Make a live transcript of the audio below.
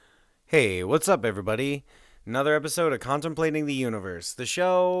Hey, what's up, everybody? Another episode of Contemplating the Universe, the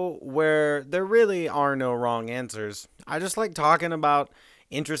show where there really are no wrong answers. I just like talking about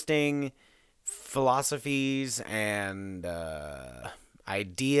interesting philosophies and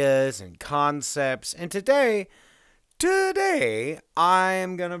ideas and concepts. And today,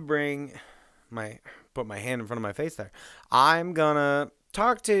 I'm gonna put my hand in front of my face there. I'm gonna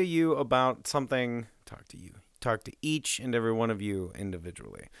talk to you about something. Talk to each and every one of you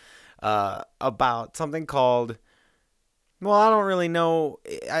individually about something called, well, I don't really know.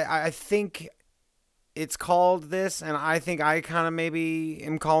 I think it's called this, and I think I kind of maybe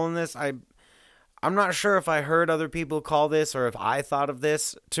am calling this. I'm not sure if I heard other people call this or if I thought of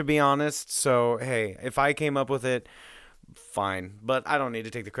this, to be honest. So, hey, if I came up with it, fine. But I don't need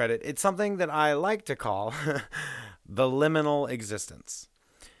to take the credit. It's something that I like to call the liminal existence.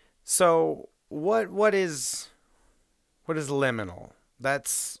 So, what is liminal?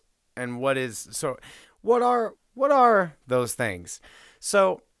 That's and what is so what are those things?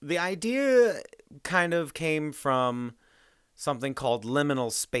 So the idea kind of came from something called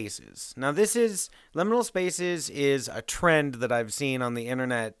liminal spaces. Now liminal spaces is a trend that I've seen on the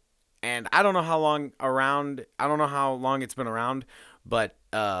internet, and I don't know how long around. I don't know how long it's been around, but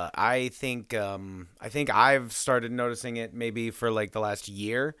I think I've started noticing it maybe for like the last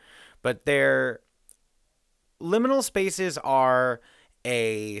year. But liminal spaces are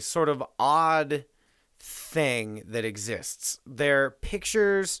a sort of odd thing that exists. They're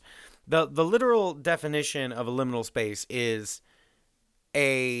pictures. The literal definition of a liminal space is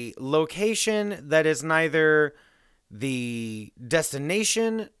a location that is neither the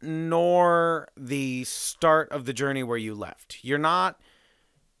destination nor the start of the journey where you left. You're not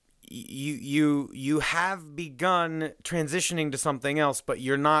you have begun transitioning to something else, but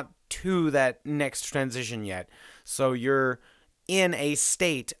you're not to that next transition yet. So you're in a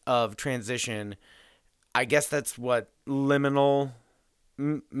state of transition. I guess that's what liminal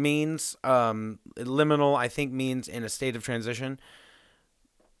means. Liminal, I think, means in a state of transition.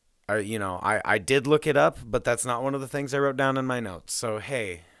 I did look it up, but that's not one of the things I wrote down in my notes. So,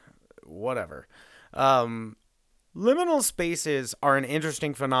 hey, whatever. Liminal spaces are an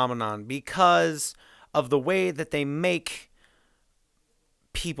interesting phenomenon because of the way that they make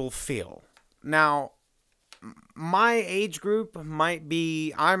people feel. Now, my age group might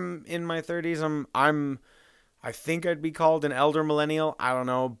be, I'm in my 30s. I think I'd be called an elder millennial. I don't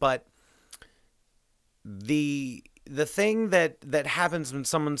know, but the thing that happens when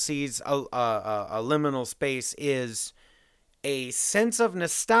someone sees a liminal space is a sense of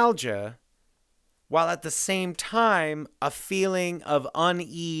nostalgia, while at the same time a feeling of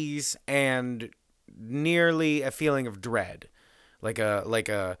unease and nearly a feeling of dread, like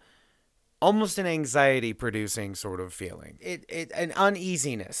a almost an anxiety producing sort of feeling. It an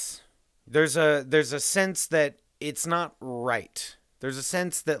uneasiness. There's a sense that it's not right. There's a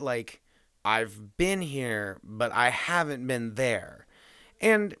sense that, like, I've been here, but I haven't been there.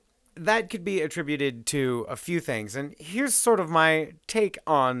 And that could be attributed to a few things. And here's sort of my take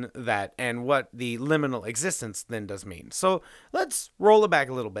on that and what the liminal existence then does mean. So let's roll it back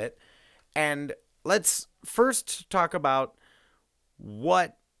a little bit, and let's first talk about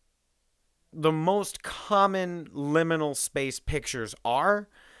what the most common liminal space pictures are.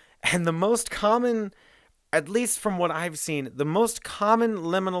 And the most common, at least from what I've seen, the most common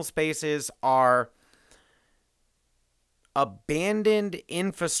liminal spaces are abandoned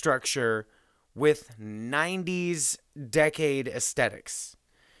infrastructure with 90s decade aesthetics.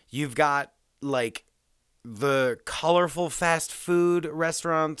 You've got, like, the colorful fast food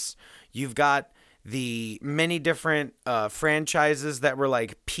restaurants. You've got the many different franchises that were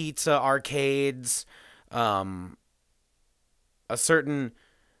like pizza arcades, a certain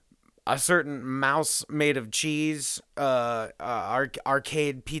mouse made of cheese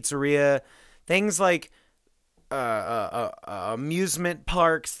arcade pizzeria, things like amusement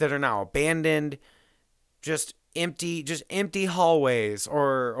parks that are now abandoned, just empty hallways,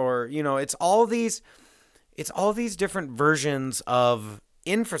 or it's all these different versions of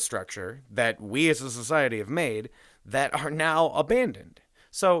infrastructure that we as a society have made that are now abandoned.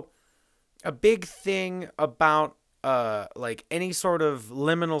 So a big thing about like any sort of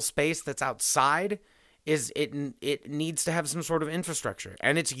liminal space that's outside is it needs to have some sort of infrastructure,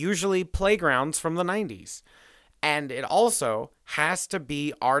 and it's usually playgrounds from the 90s, and it also has to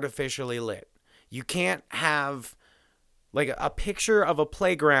be artificially lit. You can't have like a picture of a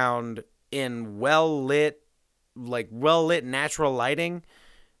playground in well lit natural lighting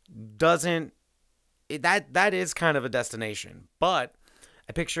doesn't that is kind of a destination. But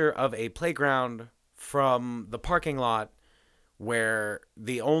a picture of a playground from the parking lot where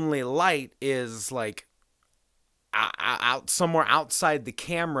the only light is like out somewhere outside the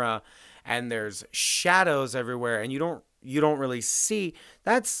camera, and there's shadows everywhere, and you don't really see.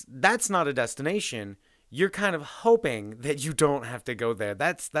 That's not a destination. You're kind of hoping that you don't have to go there.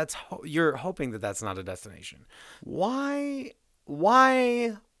 You're hoping that that's not a destination. Why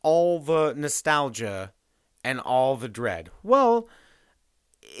all the nostalgia and all the dread? Well,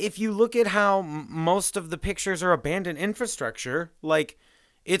 if you look at how most of the pictures are abandoned infrastructure, like,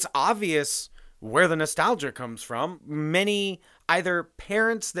 it's obvious where the nostalgia comes from. Many either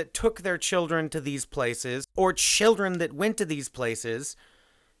parents that took their children to these places or children that went to these places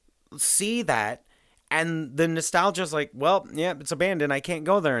see that, and the nostalgia is like, well, yeah, it's abandoned. I can't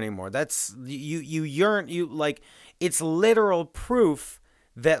go there anymore. That's you yearn, you like, it's literal proof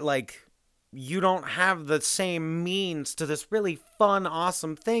that, like, you don't have the same means to this really fun,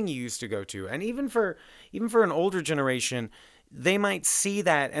 awesome thing you used to go to. And even for an older generation, they might see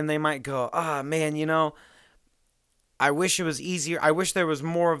that and they might go, "Ah, man, I wish it was easier. I wish there was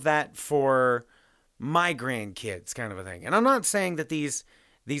more of that for my grandkids," kind of a thing. And I'm not saying that these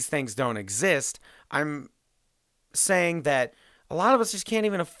things don't exist. I'm saying that a lot of us just can't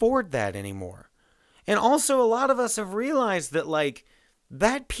even afford that anymore. And also, a lot of us have realized that, like,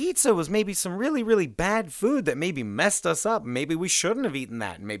 that pizza was maybe some really, really bad food that maybe messed us up. Maybe we shouldn't have eaten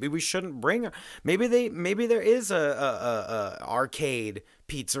that. Maybe we shouldn't bring her. Maybe there is a arcade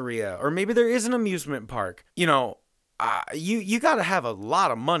pizzeria, or maybe there is an amusement park. You got to have a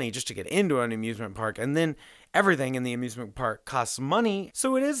lot of money just to get into an amusement park, and then everything in the amusement park costs money.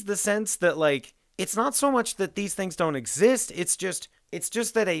 So it is the sense that, like, it's not so much that these things don't exist. It's just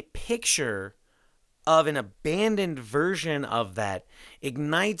that a picture of an abandoned version of that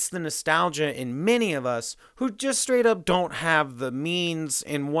ignites the nostalgia in many of us who just straight up don't have the means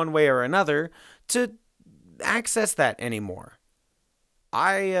in one way or another to access that anymore.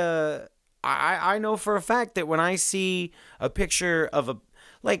 I know for a fact that when I see a picture of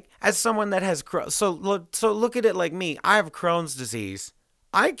as someone that has so look at it like me. I have Crohn's disease.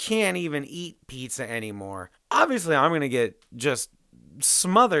 I can't even eat pizza anymore. Obviously, I'm going to get just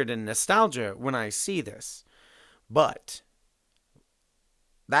smothered in nostalgia when I see this. But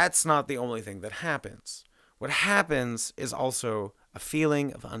that's not the only thing that happens. What happens is also a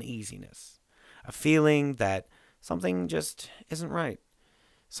feeling of uneasiness, a feeling that something just isn't right.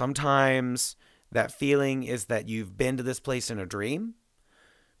 Sometimes that feeling is that you've been to this place in a dream,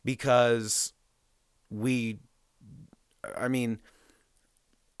 because I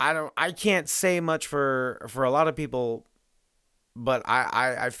can't say much for a lot of people, but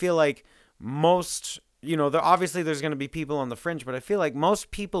I feel like most, obviously there's going to be people on the fringe, but I feel like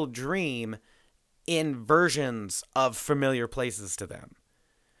most people dream in versions of familiar places to them.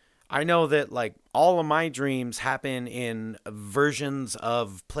 I know that, like, all of my dreams happen in versions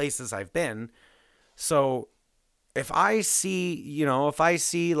of places I've been. So if I see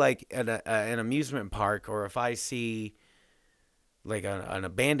like an amusement park, or if I see like an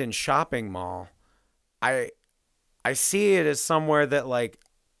abandoned shopping mall, I see it as somewhere that, like,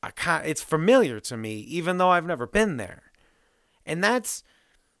 it's familiar to me, even though I've never been there. And that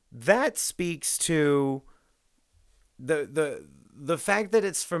speaks to the fact that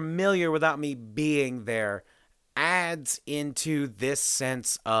it's familiar without me being there, adds into this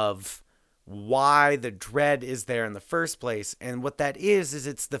sense of why the dread is there in the first place. And what that is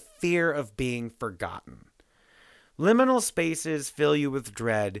it's the fear of being forgotten. Liminal spaces fill you with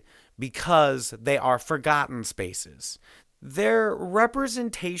dread because they are forgotten spaces. They're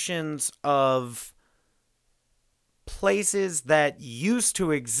representations of places that used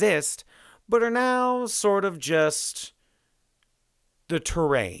to exist, but are now sort of just the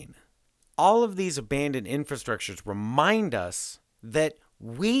terrain. All of these abandoned infrastructures remind us that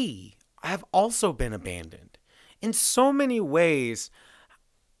we have also been abandoned. In so many ways,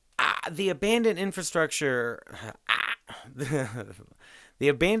 the abandoned infrastructure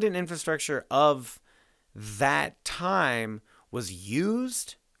of that time was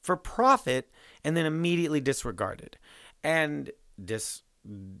used for profit and then immediately disregarded and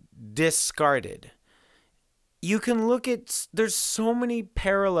discarded. You can look at, there's so many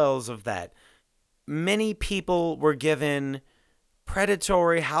parallels of that. Many people were given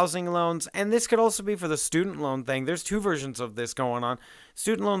predatory housing loans, and this could also be for the student loan thing. There's two versions of this going on.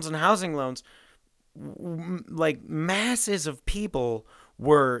 Student loans and housing loans. Like, masses of people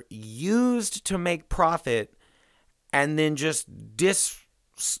were used to make profit and then just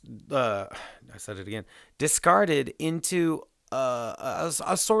discarded into a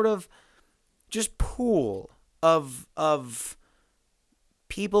sort of just pool of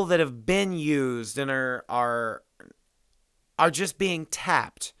people that have been used and are are just being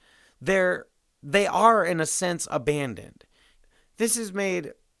tapped. They are in a sense abandoned. This is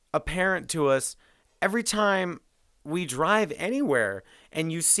made apparent to us every time we drive anywhere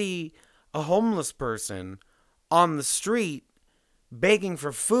and you see a homeless person on the street begging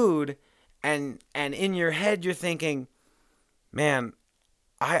for food, and in your head you're thinking, man,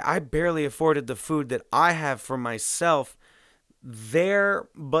 I barely afforded the food that I have for myself there,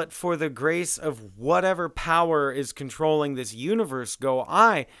 but for the grace of whatever power is controlling this universe go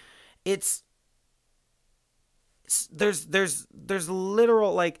I. It's there's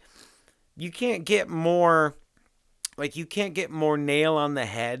literal, like, you can't get more nail on the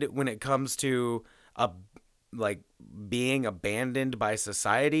head when it comes to being abandoned by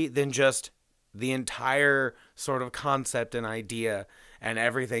society than just the entire sort of concept and idea and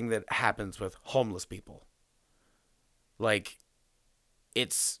everything that happens with homeless people. Like,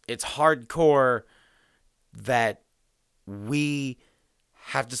 it's hardcore that we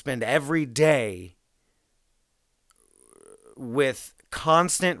have to spend every day with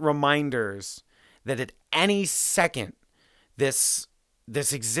constant reminders that at any second this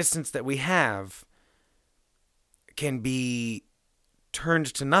existence that we have can be turned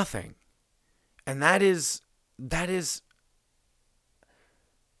to nothing. And that is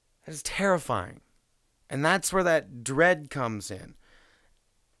terrifying. And that's where that dread comes in.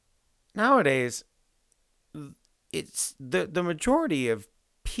 Nowadays, it's the majority of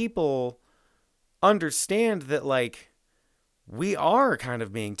people understand that, like, we are kind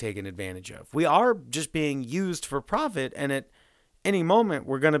of being taken advantage of. We are just being used for profit, and at any moment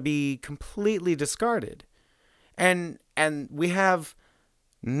we're going to be completely discarded. And we have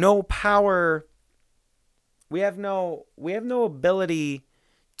no power. We have no ability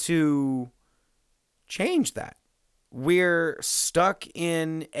to change that. We're stuck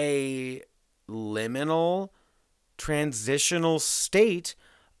in a liminal, transitional state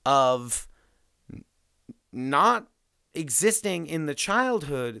of not existing in the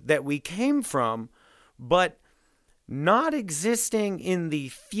childhood that we came from, but not existing in the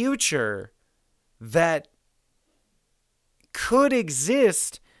future that could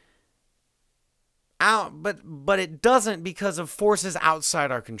exist out, but it doesn't because of forces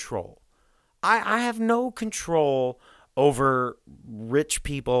outside our control. I have no control over rich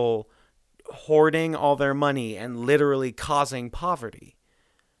people hoarding all their money and literally causing poverty.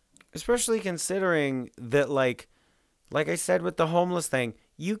 Especially considering that, like I said with the homeless thing,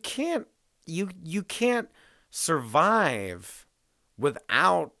 you can't survive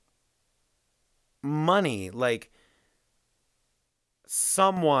without money. Like,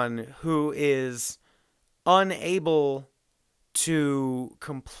 someone who is unable to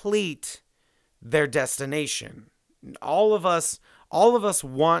complete their destination. All of us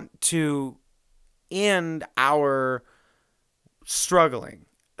want to end our struggling.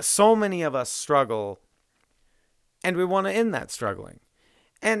 So many of us struggle, and we want to end that struggling.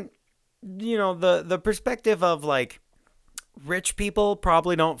 And, you know, the perspective of, like, rich people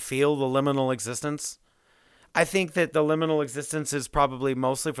probably don't feel the liminal existence. I think that the liminal existence is probably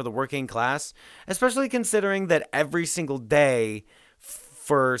mostly for the working class, especially considering that every single day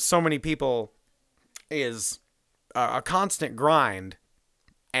for so many people is a constant grind,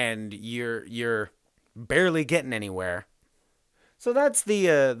 and you're barely getting anywhere. So that's the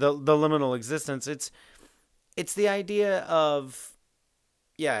liminal existence. It's the idea of,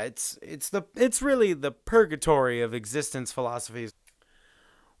 yeah, it's really the purgatory of existence philosophies.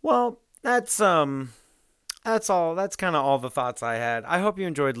 Well, that's all. That's kind of all the thoughts I had. I hope you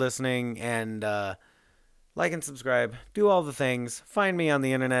enjoyed listening, and like and subscribe. Do all the things. Find me on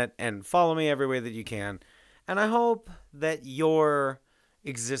the internet and follow me every way that you can. And I hope that your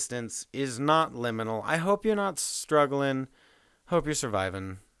existence is not liminal. I hope you're not struggling. Hope you're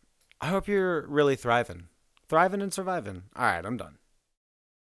surviving. I hope you're really thriving. Thriving and surviving. All right, I'm done.